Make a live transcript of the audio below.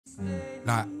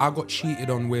Like, I got cheated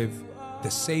on with the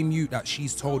same youth that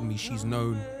she's told me she's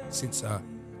known since a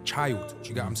child. Do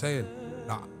you get what I'm saying?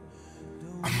 Like,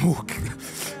 I'm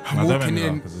walking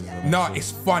in. No,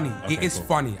 it's funny. Okay, it is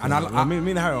funny. And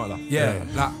me and Harry won't laugh. Yeah,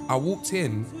 like, I walked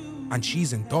in and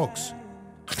she's in dogs.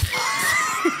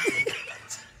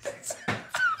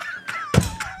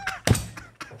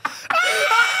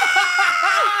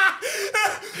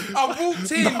 I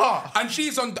walked in and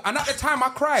she's on, and at the time I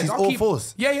cried. She's all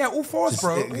fours. Yeah, all fours,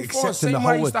 bro. All fours. Same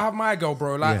way I used to have my girl,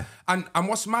 bro. Like, and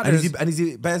what's mad is, is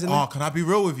he bears in there? Oh, can I be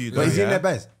real with you? But is he in there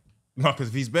bears? No, because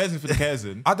if he's bears in for the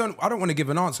Kaizen, I don't want to give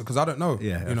an answer because I don't know.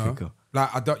 Yeah, you know, okay, cool.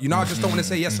 like I don't. You know, I just don't want to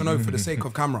say yes or no for the sake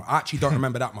of camera. I actually don't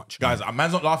remember that much. guys, a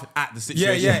man's not laughing at the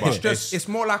situation. Yeah. It's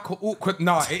more like an awkward.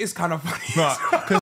 Nah, it is kind of funny. Nah,